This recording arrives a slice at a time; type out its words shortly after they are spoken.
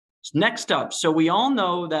Next up, so we all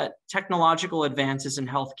know that technological advances in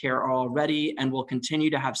healthcare are already and will continue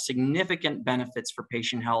to have significant benefits for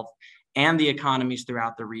patient health and the economies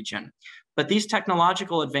throughout the region. But these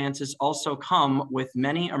technological advances also come with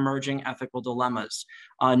many emerging ethical dilemmas.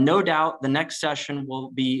 No doubt the next session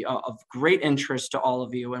will be of great interest to all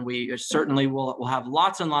of you, and we certainly will have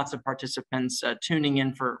lots and lots of participants tuning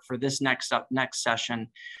in for this next session.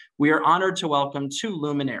 We are honored to welcome two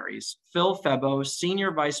luminaries, Phil Febbo,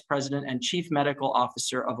 Senior Vice President and Chief Medical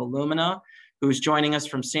Officer of Illumina, who is joining us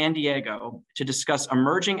from San Diego to discuss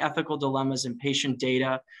emerging ethical dilemmas in patient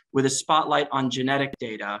data with a spotlight on genetic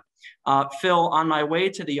data. Phil, on my way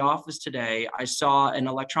to the office today, I saw an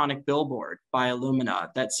electronic billboard by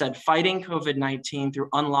Illumina that said, "Fighting COVID-19 through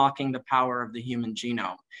unlocking the power of the human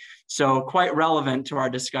genome." So quite relevant to our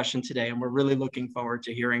discussion today, and we're really looking forward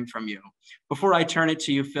to hearing from you. Before I turn it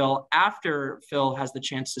to you, Phil, after Phil has the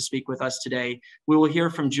chance to speak with us today, we will hear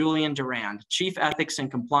from Julien Durand, Chief Ethics and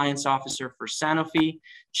Compliance Officer for Sanofi,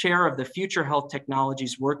 Chair of the Future Health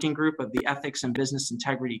Technologies Working Group of the Ethics and Business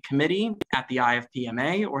Integrity Committee at the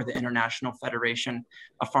IFPMA, or the International Federation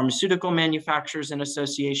of Pharmaceutical Manufacturers and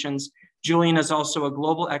Associations. Julien is also a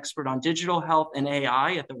global expert on digital health and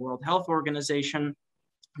AI at the World Health Organization.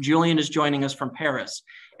 Julien is joining us from Paris,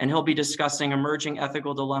 and he'll be discussing emerging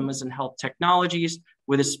ethical dilemmas in health technologies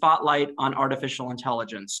with a spotlight on artificial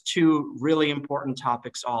intelligence. Two really important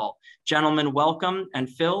topics all. Gentlemen, welcome. And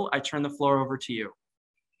Phil, I turn the floor over to you.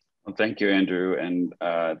 Well, thank you, Andrew, and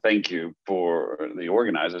thank you for the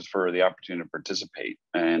organizers for the opportunity to participate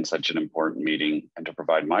in such an important meeting and to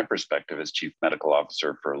provide my perspective as Chief Medical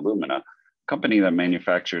Officer for Illumina, a company that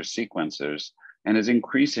manufactures sequencers and is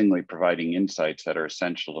increasingly providing insights that are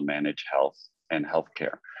essential to manage health and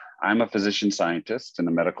healthcare. I'm a physician scientist and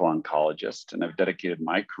a medical oncologist, and I've dedicated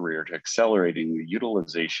my career to accelerating the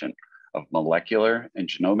utilization of molecular and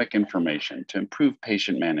genomic information to improve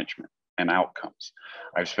patient management and outcomes.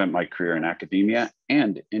 I've spent my career in academia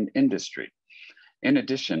and in industry. In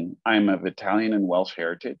addition, I'm of Italian and Welsh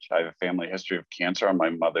heritage. I have a family history of cancer on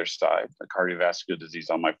my mother's side, a cardiovascular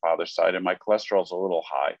disease on my father's side, and my cholesterol is a little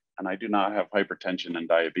high, and I do not have hypertension and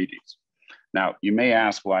diabetes. Now, you may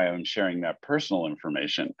ask why I'm sharing that personal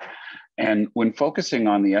information. And when focusing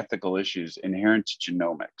on the ethical issues inherent to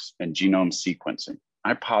genomics and genome sequencing,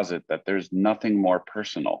 I posit that there's nothing more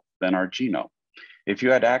personal than our genome. If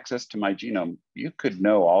you had access to my genome, you could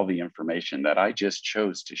know all the information that I just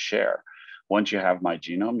chose to share. Once you have my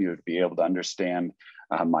genome, you would be able to understand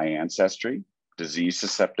my ancestry, disease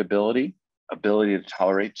susceptibility, ability to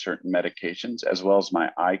tolerate certain medications, as well as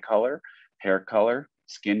my eye color, hair color,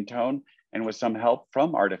 skin tone, and with some help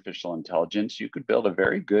from artificial intelligence, you could build a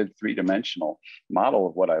very good three-dimensional model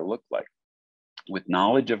of what I look like. With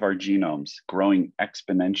knowledge of our genomes growing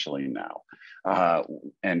exponentially now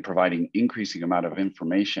and providing increasing amount of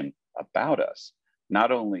information about us,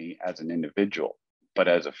 not only as an individual, but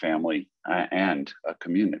as a family and a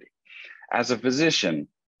community. As a physician,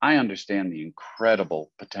 I understand the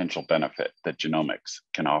incredible potential benefit that genomics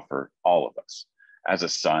can offer all of us. As a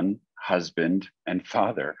son, husband, and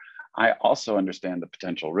father, I also understand the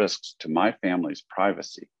potential risks to my family's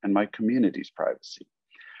privacy and my community's privacy.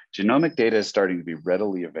 Genomic data is starting to be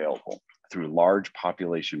readily available through large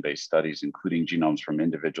population-based studies, including genomes from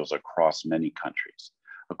individuals across many countries.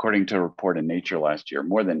 According to a report in Nature last year,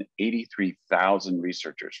 more than 83,000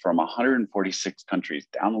 researchers from 146 countries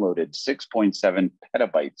downloaded 6.7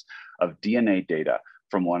 petabytes of DNA data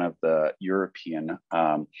from one of the European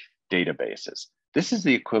databases. This is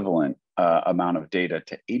the equivalent amount of data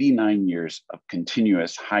to 89 years of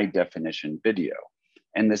continuous high-definition video.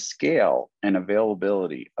 And the scale and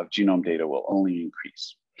availability of genome data will only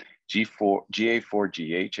increase.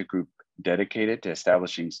 GA4GH, a group dedicated to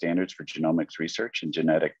establishing standards for genomics research and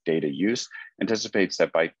genetic data use, anticipates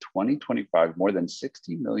that by 2025, more than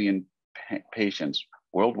 60 million patients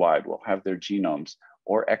worldwide will have their genomes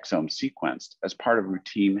or exomes sequenced as part of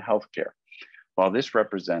routine healthcare. While this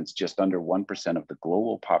represents just under 1% of the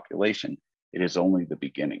global population, it is only the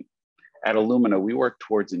beginning. At Illumina, we work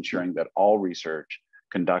towards ensuring that all research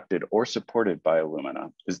conducted or supported by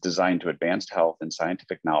Illumina is designed to advance health and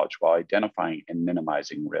scientific knowledge while identifying and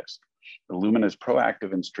minimizing risk. Illumina is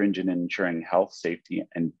proactive and stringent in ensuring health, safety,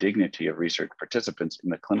 and dignity of research participants in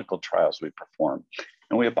the clinical trials we perform.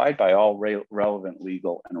 And we abide by all relevant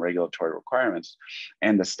legal and regulatory requirements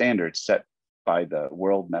and the standards set by the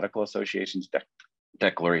World Medical Association's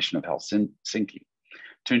Declaration of Helsinki.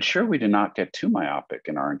 To ensure we do not get too myopic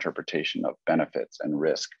in our interpretation of benefits and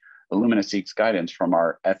risk, Illumina seeks guidance from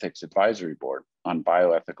our Ethics Advisory Board on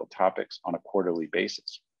bioethical topics on a quarterly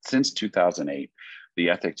basis. Since 2008, The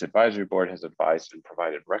Ethics Advisory Board has advised and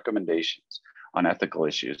provided recommendations on ethical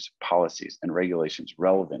issues, policies, and regulations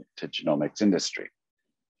relevant to genomics industry.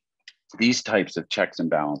 These types of checks and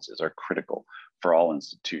balances are critical for all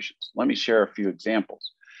institutions. Let me share a few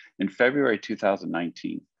examples. In February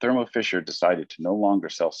 2019, Thermo Fisher decided to no longer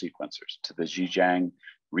sell sequencers to the Zhejiang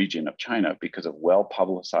region of China because of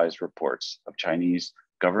well-publicized reports of Chinese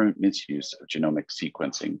government misuse of genomic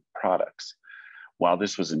sequencing products. While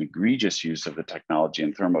this was an egregious use of the technology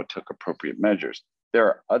and Thermo took appropriate measures, there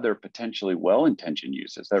are other potentially well-intentioned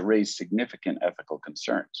uses that raise significant ethical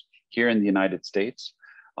concerns. Here in the United States,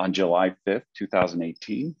 on July 5th,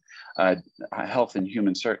 2018, Health and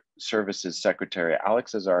Human Services Secretary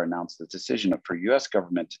Alex Azar announced the decision for US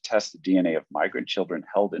government to test the DNA of migrant children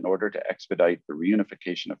held in order to expedite the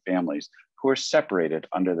reunification of families who are separated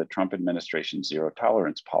under the Trump administration's zero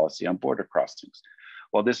tolerance policy on border crossings.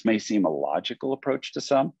 While this may seem a logical approach to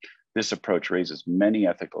some, this approach raises many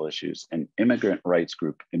ethical issues, and immigrant rights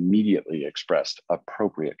group immediately expressed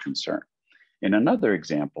appropriate concern. In another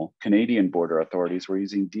example, Canadian border authorities were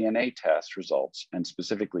using DNA test results and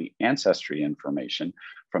specifically ancestry information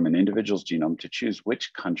from an individual's genome to choose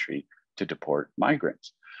which country to deport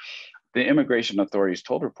migrants. The immigration authorities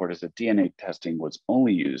told reporters that DNA testing was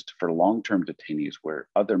only used for long-term detainees where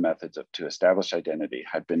other methods to establish identity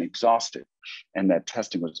had been exhausted, and that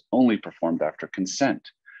testing was only performed after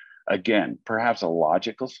consent. Again, perhaps a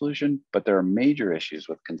logical solution, but there are major issues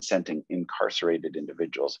with consenting incarcerated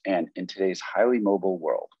individuals. And in today's highly mobile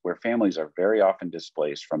world, where families are very often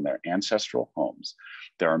displaced from their ancestral homes,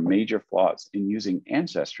 there are major flaws in using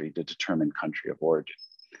ancestry to determine country of origin.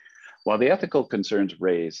 While the ethical concerns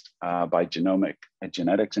raised by genetics and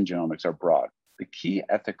genomics are broad, the key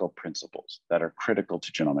ethical principles that are critical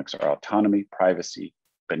to genomics are autonomy, privacy,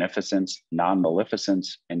 beneficence,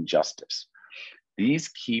 non-maleficence, and justice. These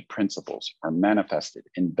key principles are manifested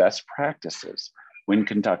in best practices when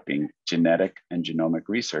conducting genetic and genomic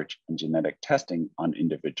research and genetic testing on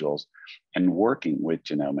individuals and working with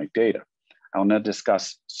genomic data. I'll now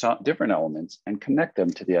discuss some different elements and connect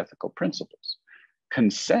them to the ethical principles.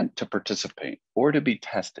 Consent to participate or to be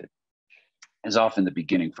tested is often the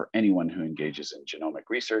beginning for anyone who engages in genomic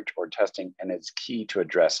research or testing, and is key to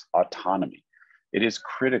address autonomy. It is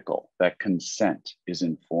critical that consent is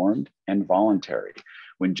informed and voluntary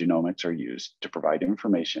when genomics are used to provide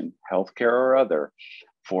information, healthcare or other,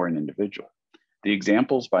 for an individual. The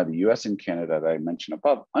examples by the US and Canada that I mentioned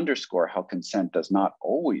above underscore how consent does not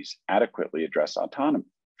always adequately address autonomy.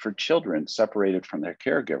 For children separated from their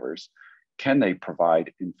caregivers, can they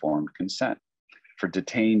provide informed consent? For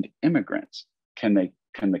detained immigrants, can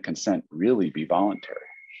the consent really be voluntary?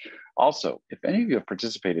 Also, if any of you have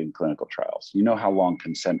participated in clinical trials, you know how long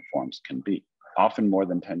consent forms can be, often more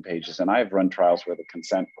than 10 pages. And I have run trials where the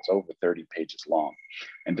consent was over 30 pages long.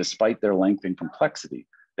 And despite their length and complexity,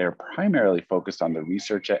 they're primarily focused on the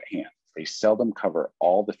research at hand. They seldom cover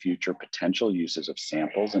all the future potential uses of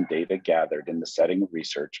samples and data gathered in the setting of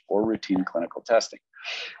research or routine clinical testing.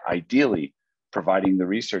 Ideally, providing the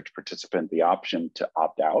research participant the option to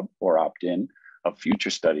opt out or opt in of future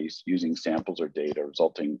studies using samples or data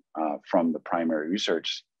resulting from the primary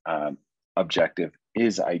research objective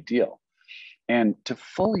is ideal. And to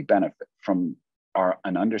fully benefit from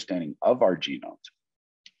an understanding of our genomes,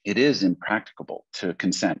 it is impracticable to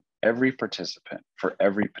consent every participant for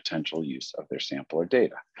every potential use of their sample or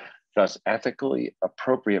data. Thus, ethically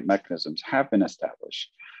appropriate mechanisms have been established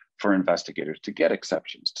for investigators to get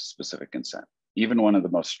exceptions to specific consent. Even one of the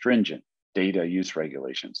most stringent data use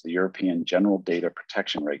regulations, the European General Data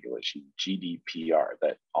Protection Regulation, GDPR,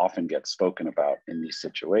 that often gets spoken about in these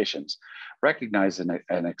situations, recognize an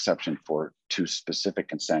exception to specific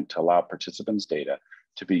consent to allow participants' data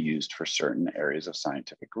to be used for certain areas of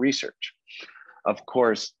scientific research. Of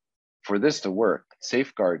course, for this to work,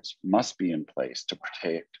 safeguards must be in place to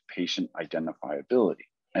protect patient identifiability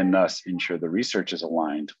and thus ensure the research is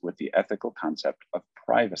aligned with the ethical concept of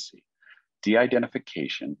privacy.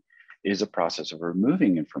 De-identification is a process of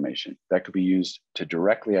removing information that could be used to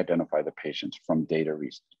directly identify the patients from data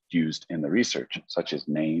used in the research, such as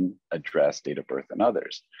name, address, date of birth, and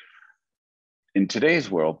others. In today's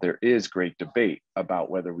world, there is great debate about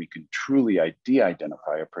whether we can truly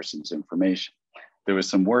de-identify a person's information. There was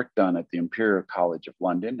some work done at the Imperial College of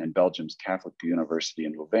London and Belgium's Catholic University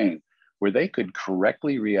in Louvain, where they could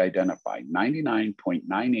correctly re-identify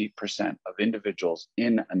 99.98% of individuals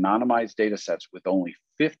in anonymized data sets with only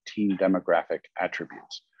 15 demographic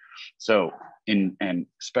attributes. So, and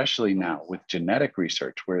especially now with genetic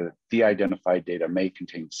research, where de-identified data may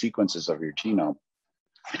contain sequences of your genome,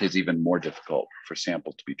 it is even more difficult for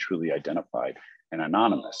samples to be truly identified and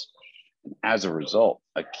anonymous. And as a result,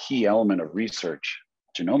 a key element of research,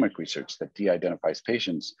 genomic research that de-identifies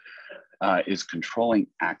patients, is controlling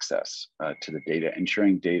access to the data,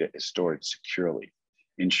 ensuring data is stored securely,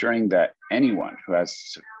 ensuring that anyone who has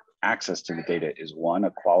access to the data is, one,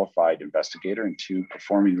 a qualified investigator, and two,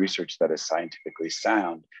 performing research that is scientifically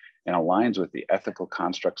sound and aligns with the ethical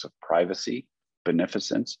constructs of privacy,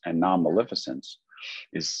 beneficence, and non-maleficence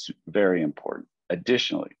is very important.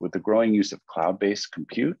 Additionally, with the growing use of cloud-based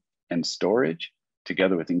compute and storage,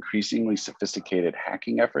 together with increasingly sophisticated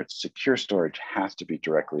hacking efforts, secure storage has to be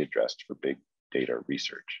directly addressed for big data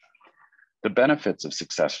research. The benefits of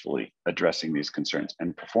successfully addressing these concerns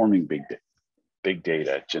and performing big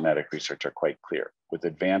data genetic research are quite clear. With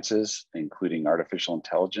advances, including artificial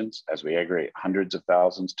intelligence, as we aggregate hundreds of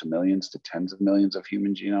thousands to millions to tens of millions of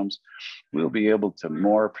human genomes, we'll be able to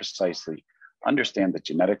more precisely understand the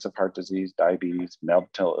genetics of heart disease, diabetes,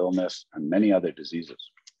 mental illness, and many other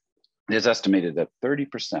diseases. It is estimated that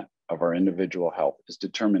 30% of our individual health is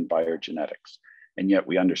determined by our genetics, and yet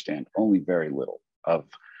we understand only very little of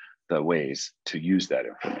the ways to use that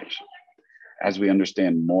information. As we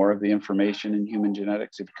understand more of the information in human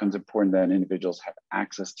genetics, it becomes important that individuals have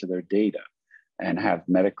access to their data and have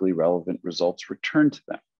medically relevant results returned to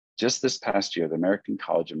them. Just this past year, the American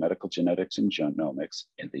College of Medical Genetics and Genomics,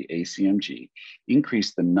 the ACMG,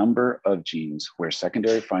 increased the number of genes where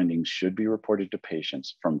secondary findings should be reported to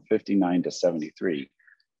patients from 59 to 73.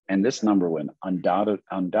 And this number will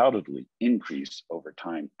undoubtedly increase over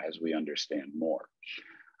time as we understand more.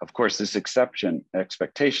 Of course, this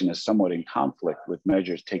expectation is somewhat in conflict with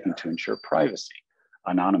measures taken to ensure privacy.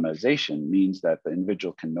 Anonymization means that the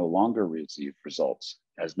individual can no longer receive results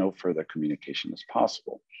as no further communication is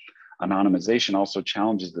possible. Anonymization also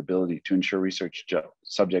challenges the ability to ensure research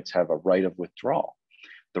subjects have a right of withdrawal.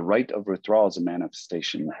 The right of withdrawal is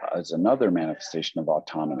another manifestation of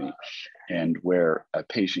autonomy, and where a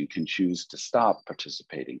patient can choose to stop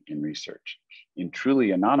participating in research. In truly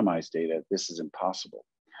anonymized data, this is impossible.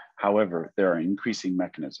 However, there are increasing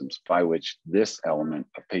mechanisms by which this element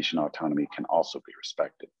of patient autonomy can also be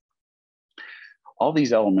respected. All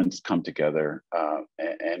these elements come together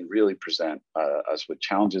and really present us with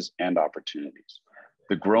challenges and opportunities.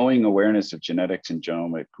 The growing awareness of genetics and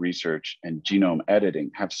genomic research and genome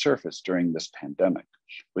editing have surfaced during this pandemic.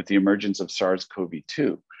 With the emergence of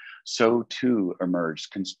SARS-CoV-2, so too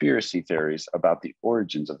emerged conspiracy theories about the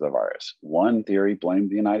origins of the virus. One theory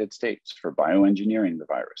blamed the United States for bioengineering the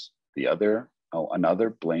virus.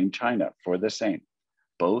 Another blamed China for the same.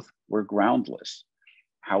 Both were groundless.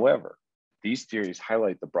 However, these theories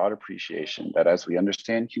highlight the broad appreciation that as we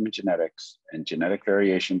understand human genetics and genetic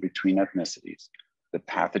variation between ethnicities, the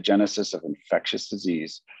pathogenesis of infectious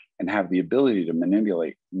disease, and have the ability to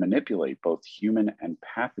manipulate both human and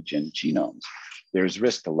pathogen genomes, there is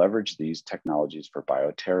risk to leverage these technologies for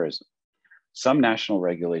bioterrorism. Some national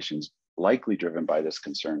regulations, likely driven by this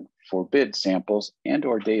concern, forbid samples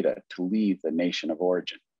and/or data to leave the nation of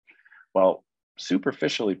origin. While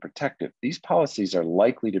superficially protective, these policies are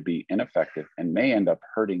likely to be ineffective and may end up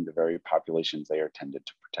hurting the very populations they are intended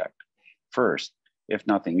to protect. First, if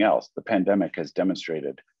nothing else, the pandemic has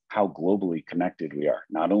demonstrated how globally connected we are,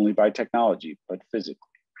 not only by technology, but physically.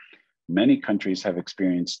 Many countries have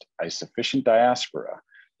experienced a sufficient diaspora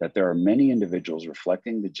that there are many individuals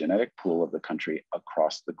reflecting the genetic pool of the country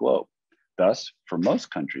across the globe. Thus, for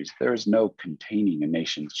most countries, there is no containing a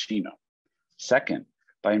nation's genome. Second,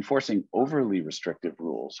 by enforcing overly restrictive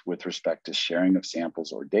rules with respect to sharing of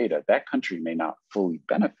samples or data, that country may not fully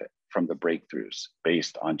benefit from the breakthroughs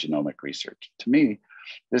based on genomic research. To me,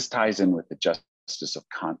 this ties in with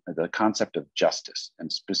the concept of justice,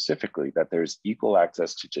 and specifically that there's equal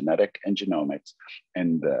access to genetic and genomics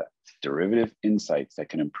and the derivative insights that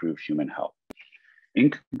can improve human health. In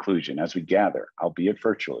conclusion, as we gather, albeit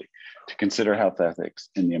virtually, to consider health ethics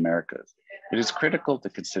in the Americas, it is critical to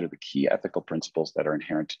consider the key ethical principles that are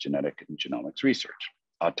inherent to genetic and genomics research: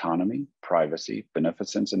 autonomy, privacy,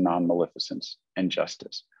 beneficence and non-maleficence, and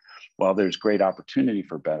justice. While there's great opportunity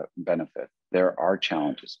for benefit, there are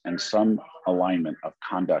challenges, and some alignment of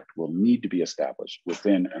conduct will need to be established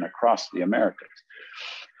within and across the Americas.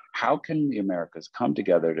 How can the Americas come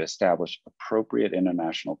together to establish appropriate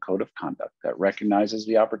international code of conduct that recognizes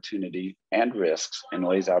the opportunity and risks and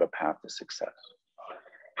lays out a path to success?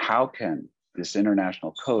 How can this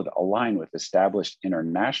international code align with established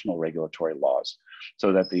international regulatory laws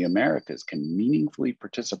so that the Americas can meaningfully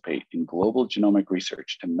participate in global genomic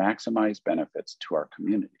research to maximize benefits to our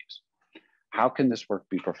communities? How can this work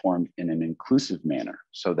be performed in an inclusive manner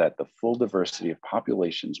so that the full diversity of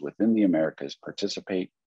populations within the Americas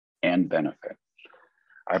participate and benefit?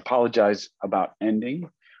 I apologize about ending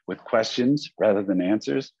with questions rather than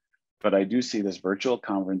answers, but I do see this virtual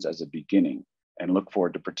conference as a beginning and look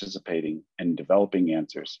forward to participating and developing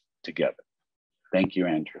answers together. Thank you,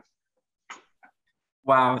 Andrew.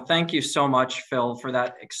 Wow, thank you so much, Phil, for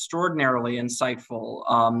that extraordinarily insightful,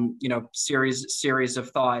 series of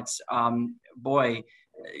thoughts. Boy,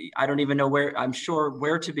 I don't even know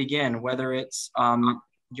where to begin, whether it's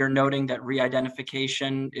you're noting that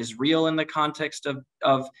re-identification is real in the context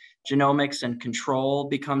of genomics, and control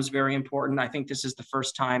becomes very important. I think this is the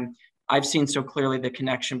first time I've seen so clearly the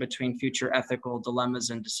connection between future ethical dilemmas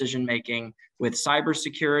and decision-making with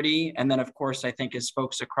cybersecurity. And then, of course, I think as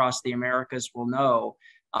folks across the Americas will know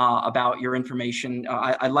about your information,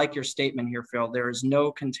 I like your statement here, Phil. There is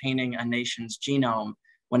no containing a nation's genome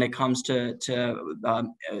when it comes to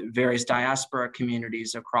various diaspora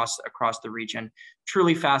communities across the region.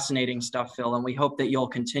 Truly fascinating stuff, Phil, and we hope that you'll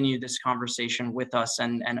continue this conversation with us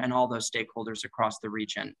and all those stakeholders across the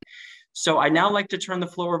region. So I'd now like to turn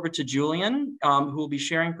the floor over to Julien, who will be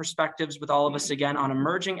sharing perspectives with all of us again on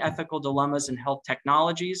emerging ethical dilemmas in health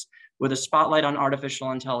technologies with a spotlight on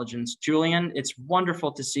artificial intelligence. Julien, it's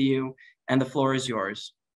wonderful to see you, and the floor is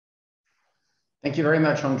yours. Thank you very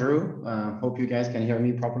much, Andrew. Hope you guys can hear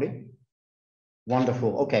me properly.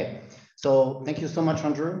 Wonderful. Okay. So thank you so much,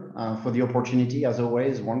 Andrew, for the opportunity. As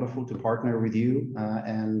always, wonderful to partner with you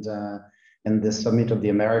and the Summit of the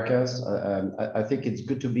Americas. I think it's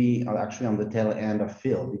good to be actually on the tail end of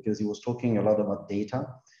Phil, because he was talking a lot about data,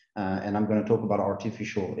 and I'm going to talk about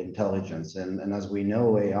artificial intelligence. And as we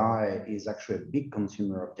know, AI is actually a big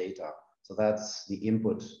consumer of data. So that's the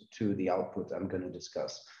input to the output I'm going to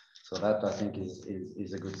discuss. So that, I think,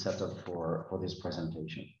 is a good setup for this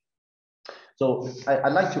presentation. So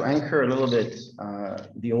I'd like to anchor a little bit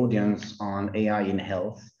the audience on AI in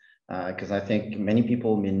health, because I think many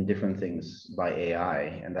people mean different things by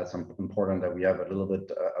AI, and that's important that we have a little bit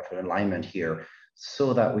of an alignment here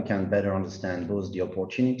so that we can better understand both the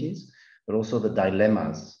opportunities, but also the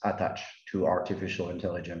dilemmas attached to artificial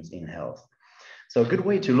intelligence in health. So a good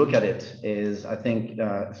way to look at it is, I think,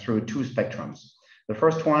 through two spectrums. The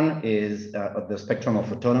first one is the spectrum of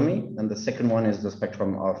autonomy, and the second one is the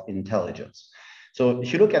spectrum of intelligence. So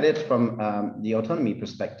if you look at it from the autonomy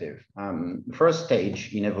perspective, the first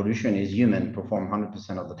stage in evolution is human perform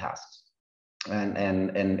 100% of the tasks,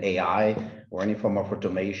 and AI or any form of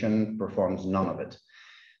automation performs none of it.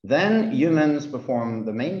 Then humans perform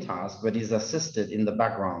the main task, but is assisted in the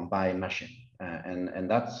background by machine, and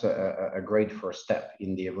that's a great first step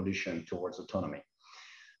in the evolution towards autonomy.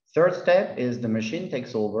 Third step is the machine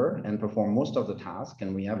takes over and perform most of the task,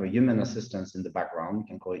 and we have a human assistance in the background. You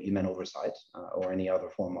can call it human oversight or any other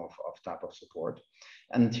form of type of support,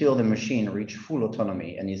 until the machine reach full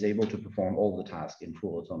autonomy and is able to perform all the tasks in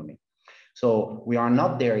full autonomy. So we are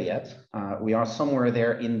not there yet. We are somewhere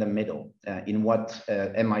there in the middle, in what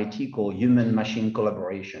MIT call human-machine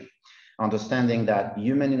collaboration, understanding that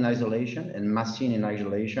human in isolation and machine in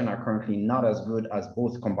isolation are currently not as good as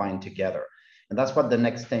both combined together. And that's what the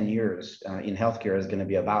next 10 years in healthcare is going to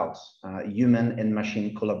be about, human and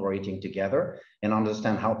machine collaborating together and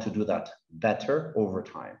understand how to do that better over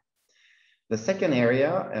time. The second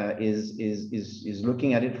area is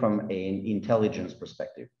looking at it from an intelligence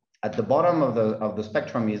perspective. At the bottom of the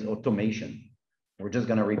spectrum is automation. We're just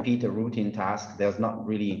going to repeat a routine task. There's not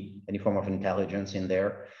really any form of intelligence in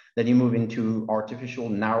there. Then you move into artificial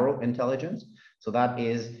narrow intelligence. So that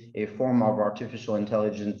is a form of artificial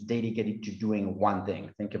intelligence dedicated to doing one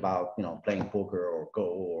thing. Think about, playing poker or Go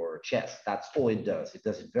or chess. That's all it does. It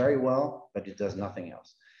does it very well, but it does nothing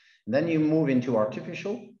else. And then you move into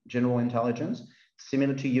artificial general intelligence,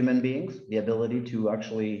 similar to human beings, the ability to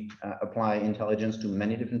actually apply intelligence to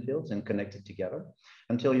many different fields and connect it together,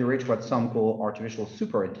 until you reach what some call artificial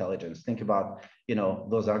super intelligence. Think about,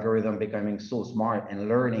 those algorithms becoming so smart and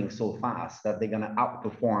learning so fast that they're going to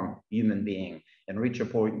outperform human being and reach a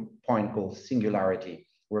point called singularity,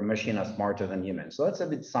 where machine are smarter than humans. So that's a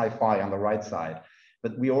bit sci-fi on the right side,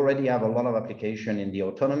 but we already have a lot of application in the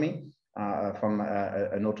autonomy from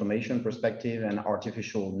an automation perspective and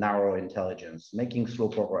artificial narrow intelligence, making slow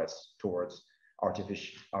progress towards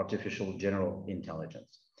artificial general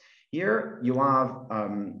intelligence. Here you have,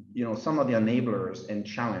 some of the enablers and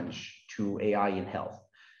challenge to AI in health.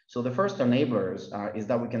 So the first enablers is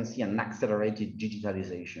that we can see an accelerated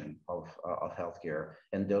digitalization of healthcare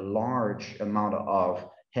and the large amount of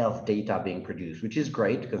health data being produced, which is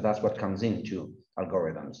great because that's what comes into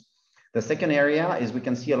algorithms. The second area is we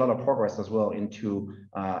can see a lot of progress as well into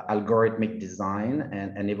algorithmic design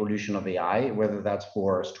and evolution of AI, whether that's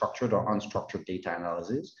for structured or unstructured data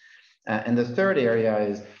analysis. And the third area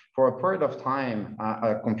is For a period of time,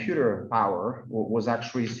 computer power was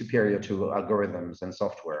actually superior to algorithms and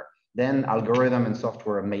software. Then algorithm and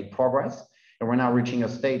software made progress, and we're now reaching a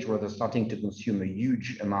stage where they're starting to consume a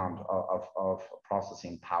huge amount of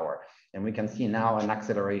processing power. And we can see now an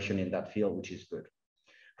acceleration in that field, which is good.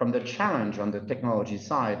 From the challenge on the technology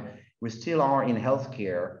side, we still are in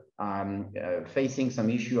healthcare facing some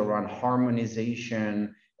issue around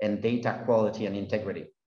harmonization and data quality and integrity.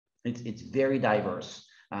 It's very diverse.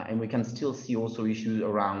 And we can still see also issues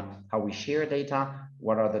around how we share data,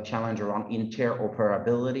 what are the challenges around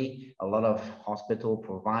interoperability. A lot of hospital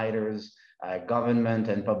providers, government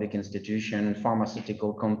and public institutions,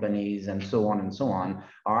 pharmaceutical companies, and so on,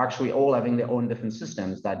 are actually all having their own different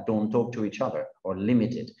systems that don't talk to each other or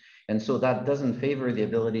limited. And so that doesn't favor the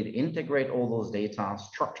ability to integrate all those data,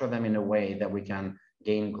 structure them in a way that we can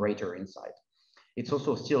gain greater insight. It's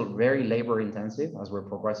also still very labor intensive as we're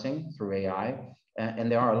progressing through AI.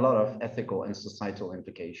 And there are a lot of ethical and societal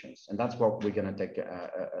implications. And that's what we're going to take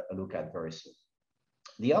a look at very soon.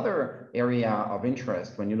 The other area of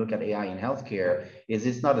interest when you look at AI in healthcare is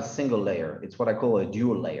it's not a single layer. It's what I call a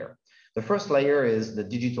dual layer. The first layer is the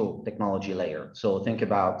digital technology layer. So think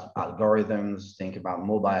about algorithms, think about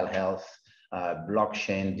mobile health,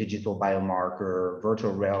 blockchain, digital biomarker,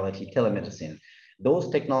 virtual reality, telemedicine. Those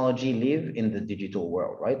technology live in the digital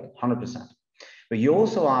world, right? 100%. But you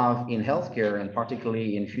also have in healthcare, and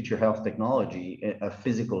particularly in future health technology, a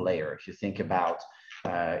physical layer. If you think about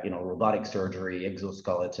robotic surgery,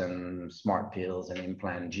 exoskeleton, smart pills and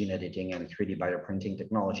implant, gene editing, and 3D bioprinting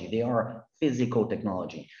technology, they are physical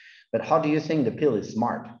technology. But how do you think the pill is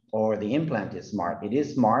smart or the implant is smart? It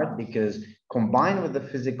is smart because combined with the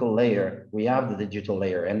physical layer, we have the digital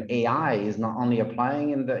layer, and AI is not only applying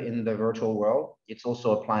in the virtual world, it's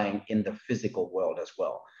also applying in the physical world as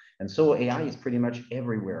well. And so AI is pretty much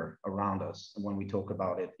everywhere around us when we talk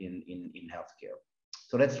about it in healthcare.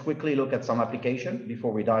 So let's quickly look at some application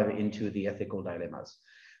before we dive into the ethical dilemmas.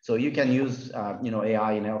 So you can use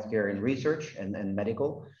AI in healthcare in research and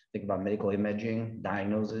medical. Think about medical imaging,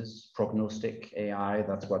 diagnosis, prognostic AI.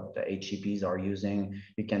 That's what the HCPs are using.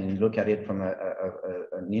 You can look at it from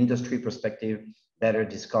an industry perspective, better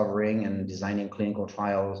discovering and designing clinical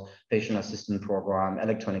trials, patient assistance program,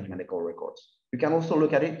 electronic medical records. You can also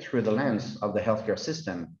look at it through the lens of the healthcare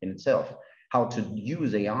system in itself, how to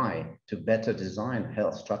use AI to better design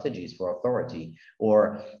health strategies for authority,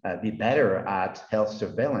 or be better at health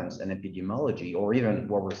surveillance and epidemiology, or even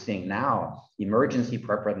what we're seeing now, emergency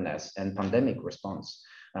preparedness and pandemic response,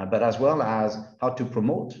 but as well as how to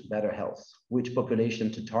promote better health, which population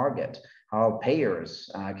to target, how payers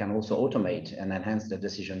can also automate and enhance the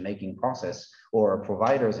decision-making process, or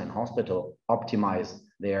providers and hospitals optimize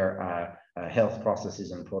their health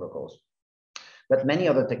processes and protocols. But many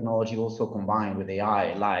other technology also combined with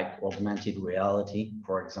AI, like augmented reality,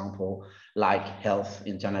 for example, like health,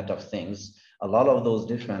 Internet of Things. A lot of those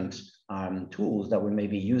different tools that we may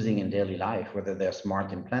be using in daily life, whether they're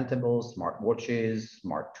smart implantables, smart watches,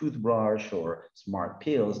 smart toothbrush, or smart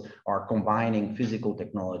pills, are combining physical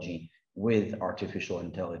technology with artificial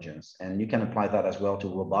intelligence. And you can apply that as well to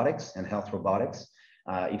robotics and health robotics.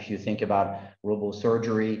 If you think about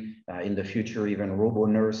robo-surgery, in the future, even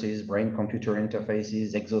robo-nurses, brain-computer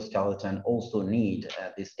interfaces, exoskeleton also need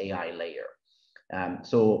this AI layer.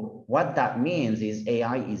 So what that means is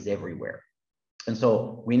AI is everywhere. And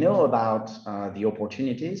so we know about the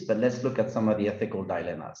opportunities, but let's look at some of the ethical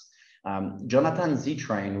dilemmas. Jonathan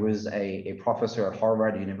Zittrain, who is a professor at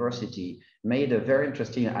Harvard University, made a very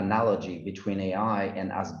interesting analogy between AI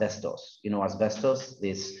and asbestos. You know, asbestos,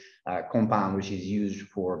 this compound which is used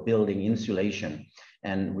for building insulation.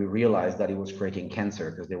 And we realized that it was creating cancer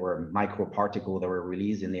because there were microparticles that were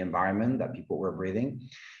released in the environment that people were breathing.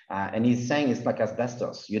 And he's saying it's like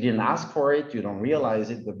asbestos. You didn't ask for it, you don't realize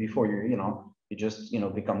it, but before you just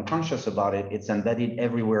become conscious about it, it's embedded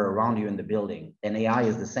everywhere around you in the building. And AI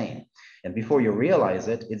is the same. And before you realize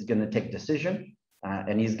it, it's going to take decision,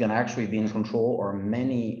 and he's going to actually be in control of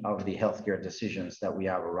many of the healthcare decisions that we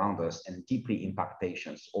have around us and deeply impact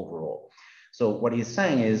patients overall. So what he's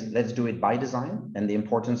saying is, let's do it by design, and the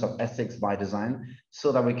importance of ethics by design,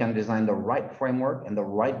 so that we can design the right framework and the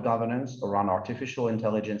right governance around artificial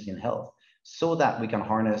intelligence in health, so that we can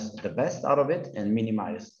harness the best out of it and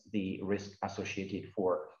minimize the risk associated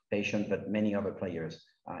for patients, but many other players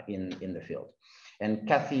in the field. And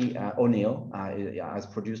Kathy O'Neill has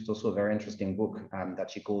produced also a very interesting book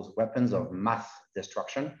that she calls Weapons of Mass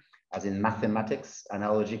Destruction, as in mathematics,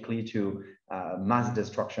 analogically to mass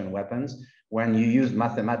destruction weapons, when you use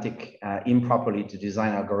mathematics improperly to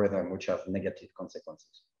design algorithms which have negative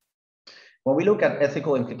consequences. When we look at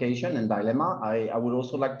ethical implication and dilemma, I would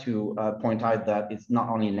also like to point out that it's not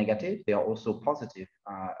only negative, they are also positive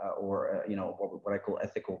what I call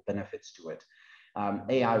ethical benefits to it.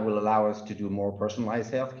 AI will allow us to do more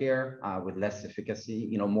personalized healthcare with less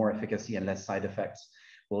efficacy, more efficacy and less side effects.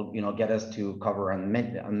 Will get us to cover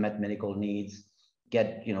unmet medical needs,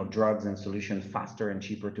 get drugs and solutions faster and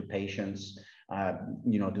cheaper to patients.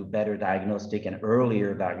 Do better diagnostic and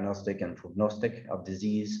earlier diagnostic and prognostic of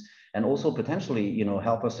disease, and also potentially,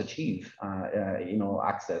 help us achieve,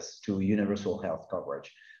 access to universal health coverage.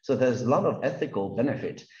 So there's a lot of ethical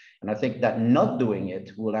benefit. And I think that not doing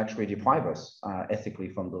it will actually deprive us ethically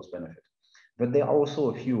from those benefits. But there are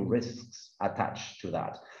also a few risks attached to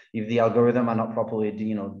that. If the algorithm are not properly,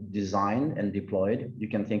 designed and deployed, you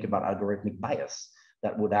can think about algorithmic bias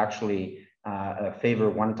that would actually favor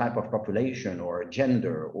one type of population or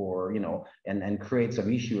gender, or and create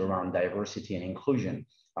some issue around diversity and inclusion.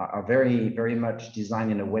 Are very, very much designed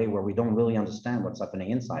in a way where we don't really understand what's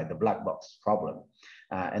happening inside, the black box problem.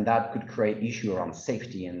 And that could create issue around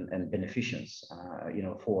safety and beneficence,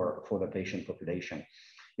 for the patient population.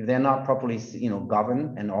 If they're not properly,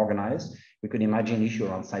 governed and organized, we could imagine issue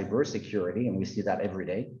around cybersecurity, and we see that every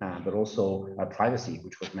day, but also privacy,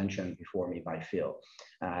 which was mentioned before me by Phil.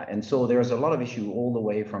 And so there's a lot of issue all the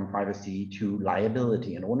way from privacy to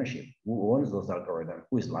liability and ownership. Who owns those algorithms?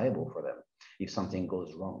 Who is liable for them if something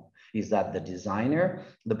goes wrong? Is that the designer,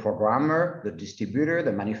 the programmer, the distributor,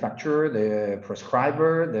 the manufacturer, the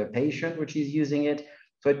prescriber, the patient which is using it?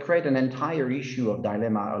 So it creates an entire issue of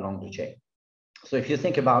dilemma along the chain. So if you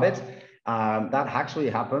think about it, that actually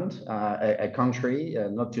happened. A country,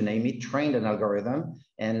 not to name it, trained an algorithm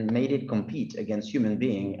and made it compete against human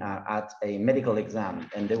being at a medical exam.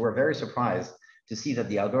 And they were very surprised to see that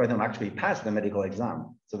the algorithm actually passed the medical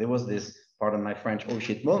exam. So there was this, pardon my French, oh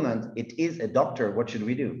shit moment. It is a doctor, what should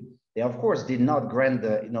we do? They of course did not grant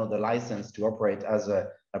the, the license to operate as a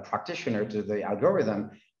practitioner to the algorithm.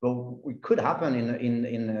 But it could happen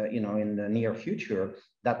in the near future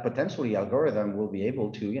that potentially algorithm will be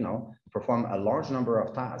able to, perform a large number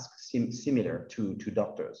of tasks similar to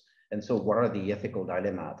doctors. And so what are the ethical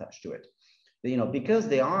dilemma attached to it? Because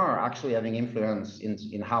they are actually having influence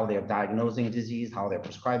in how they're diagnosing disease, how they're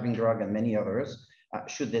prescribing drug, and many others,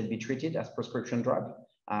 should they be treated as prescription drug?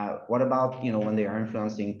 What about, when they are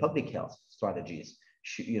influencing public health strategies?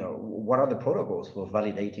 What are the protocols for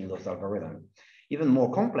validating those algorithms? Even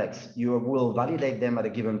more complex, you will validate them at a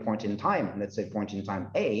given point in time, let's say point in time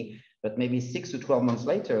A, but maybe 6 to 12 months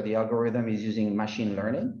later, the algorithm is using machine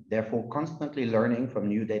learning, therefore constantly learning from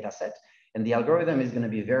new data set. And the algorithm is going to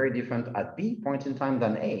be very different at B point in time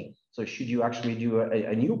than A. So should you actually do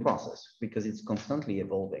a new process because it's constantly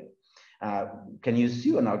evolving? Can you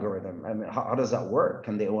sue an algorithm? I mean, how does that work?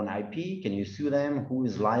 Can they own IP? Can you sue them? Who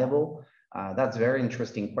is liable? That's a very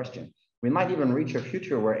interesting question. We might even reach a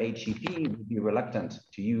future where HCP would be reluctant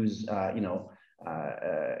to use,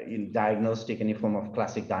 diagnostic, any form of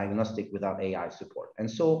classic diagnostic without AI support. And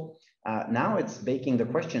so now it's making the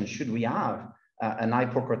question, should we have an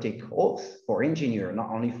Hippocratic oath for engineer,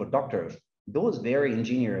 not only for doctors? Those very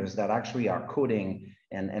engineers that actually are coding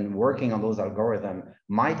and working on those algorithms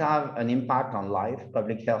might have an impact on life,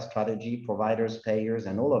 public health strategy, providers, payers,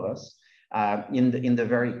 and all of us in the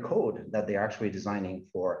very code that they're actually designing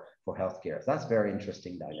for healthcare. That's very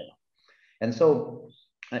interesting dilemma. And so,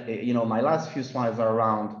 my last few slides are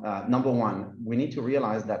around, number one, we need to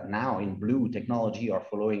realize that now in blue, technology are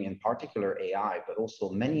following, in particular AI, but also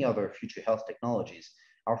many other future health technologies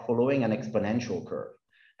are following an exponential curve.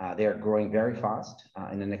 They are growing very fast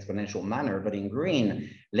in an exponential manner, but in green,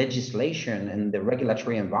 legislation and the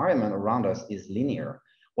regulatory environment around us is linear.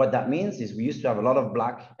 What that means is we used to have a lot of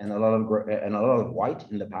black and a lot of white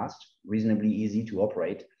in the past, reasonably easy to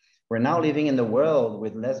operate. We're now living in the world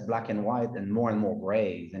with less black and white and more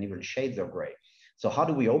grays and even shades of gray. So how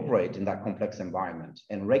do we operate in that complex environment?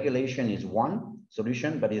 And regulation is one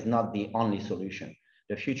solution, but is not the only solution.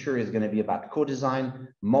 The future is going to be about co-design,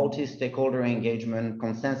 multi-stakeholder engagement,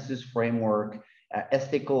 consensus framework,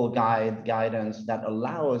 ethical guidance that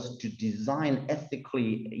allow us to design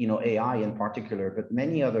ethically, AI in particular, but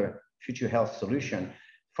many other future health solutions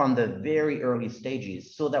from the very early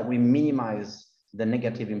stages so that we minimize the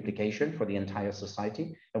negative implication for the entire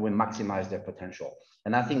society and we maximize their potential.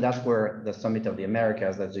 And I think that's where the Summit of the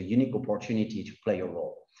Americas, that's a unique opportunity to play a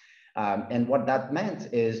role. And what that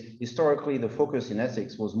meant is historically the focus in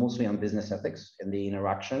ethics was mostly on business ethics and the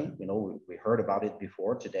interaction. We heard about it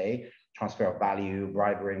before today, transfer of value,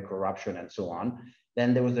 bribery and corruption and so on.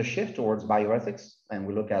 Then there was a shift towards bioethics, and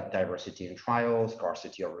we look at diversity in trials,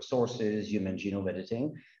 scarcity of resources, human genome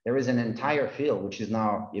editing. There is an entire field which is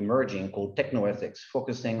now emerging called technoethics,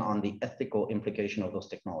 focusing on the ethical implication of those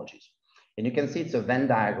technologies. And you can see it's a Venn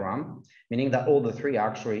diagram, meaning that all the three are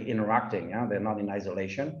actually interacting. Yeah? They're not in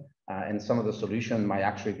isolation, and some of the solution might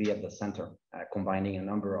actually be at the center, combining a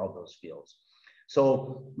number of those fields.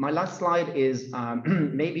 So my last slide is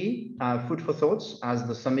maybe food for thoughts, as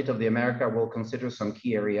the Summit of the America will consider some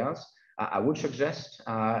key areas. I would suggest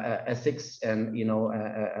ethics and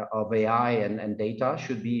of AI and data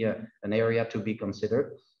should be an area to be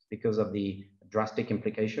considered because of the drastic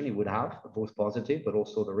implication it would have, both positive but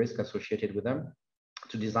also the risk associated with them,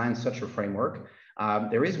 to design such a framework.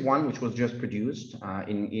 There is one which was just produced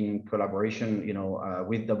in collaboration,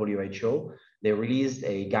 with WHO. They released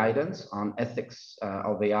a guidance on ethics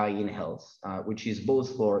of AI in health, which is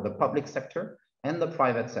both for the public sector and the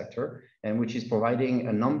private sector, and which is providing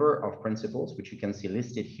a number of principles, which you can see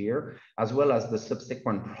listed here, as well as the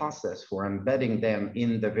subsequent process for embedding them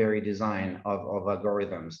in the very design of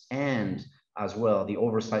algorithms, and as well the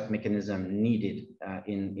oversight mechanism needed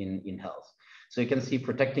in health. So you can see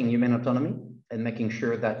protecting human autonomy and making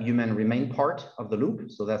sure that humans remain part of the loop.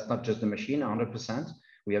 So that's not just the machine 100%.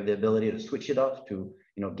 We have the ability to switch it off, to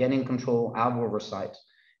get in control, have oversight,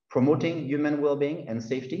 promoting human well-being and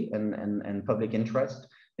safety and public interest.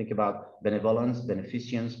 Think about benevolence,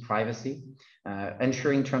 beneficence, privacy,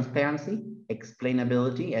 ensuring transparency,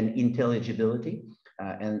 explainability, and intelligibility,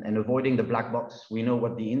 and avoiding the black box. We know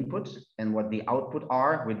what the input and what the output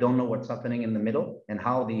are. We don't know what's happening in the middle and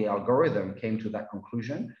how the algorithm came to that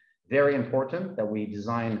conclusion. Very important that we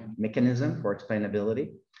design mechanism for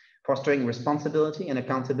explainability. Fostering responsibility and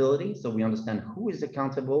accountability, so we understand who is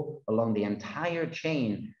accountable along the entire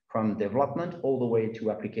chain from development all the way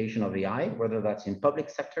to application of AI, whether that's in public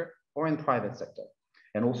sector or in private sector.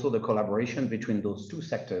 And also the collaboration between those two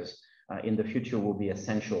sectors in the future will be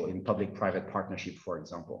essential in public-private partnership, for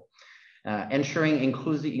example. Ensuring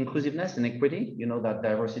inclusiveness and equity, that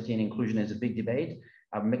diversity and inclusion is a big debate.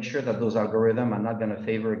 Make sure that those algorithms are not going to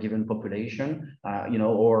favor a given population,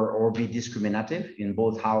 or be discriminative in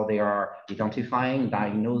both how they are identifying,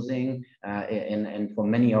 diagnosing, and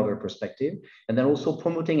from many other perspectives. And then also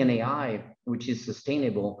promoting an AI which is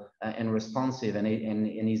sustainable and responsive and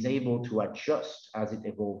is able to adjust as it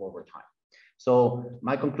evolves over time. So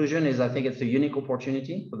my conclusion is I think it's a unique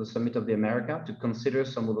opportunity for the Summit of the America to consider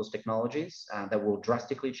some of those technologies that will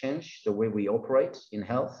drastically change the way we operate in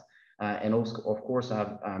health. And also, of course,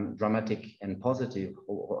 have dramatic and positive,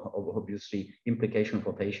 obviously, implication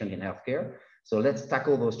for patient in healthcare. So let's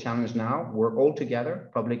tackle those challenges now, work all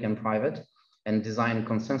together, public and private, and design a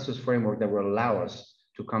consensus framework that will allow us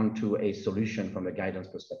to come to a solution from a guidance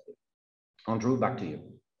perspective. Andrew, back to you.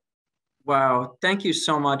 Wow, thank you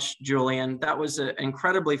so much, Julien. That was an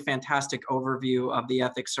incredibly fantastic overview of the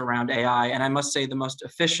ethics around AI. And I must say the most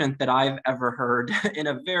efficient that I've ever heard in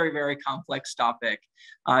a very, very complex topic,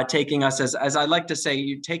 taking us, as I like to say,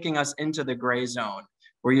 you taking us into the gray zone,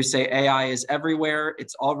 where you say AI is everywhere,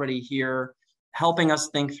 it's already here, helping us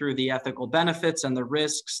think through the ethical benefits and the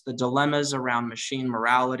risks, the dilemmas around machine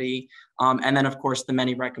morality, and then, of course, the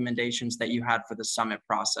many recommendations that you had for the summit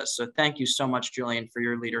process. So thank you so much, Julien, for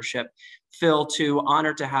your leadership. Phil, too,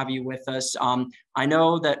 honored to have you with us. I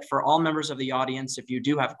know that for all members of the audience, if you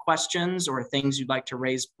do have questions or things you'd like to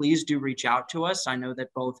raise, please do reach out to us. I know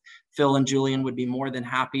that both Phil and Julien would be more than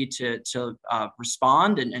happy to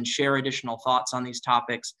respond and share additional thoughts on these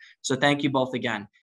topics. So thank you both again.